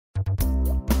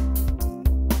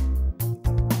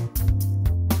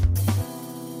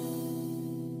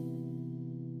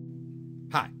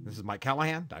This is Mike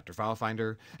Callahan, Dr. File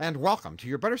Finder, and welcome to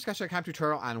your Butterscotch.com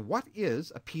tutorial on what is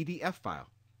a PDF file.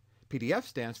 PDF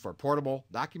stands for Portable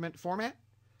Document Format.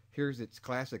 Here's its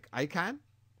classic icon.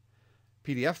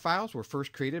 PDF files were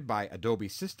first created by Adobe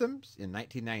Systems in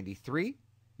 1993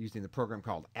 using the program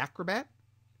called Acrobat,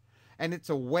 and it's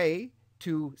a way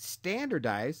to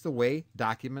standardize the way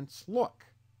documents look.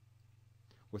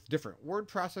 With different word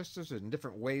processors and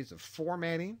different ways of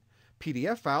formatting,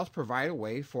 PDF files provide a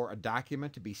way for a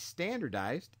document to be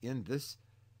standardized. In this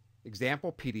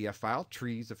example PDF file,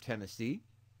 Trees of Tennessee.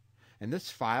 And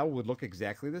this file would look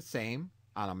exactly the same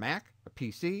on a Mac, a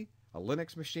PC, a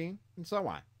Linux machine, and so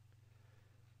on.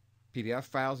 PDF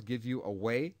files give you a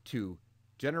way to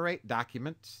generate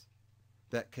documents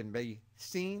that can be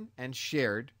seen and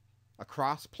shared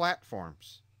across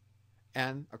platforms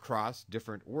and across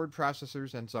different word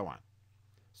processors and so on.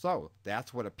 So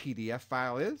that's what a PDF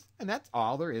file is, and that's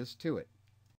all there is to it.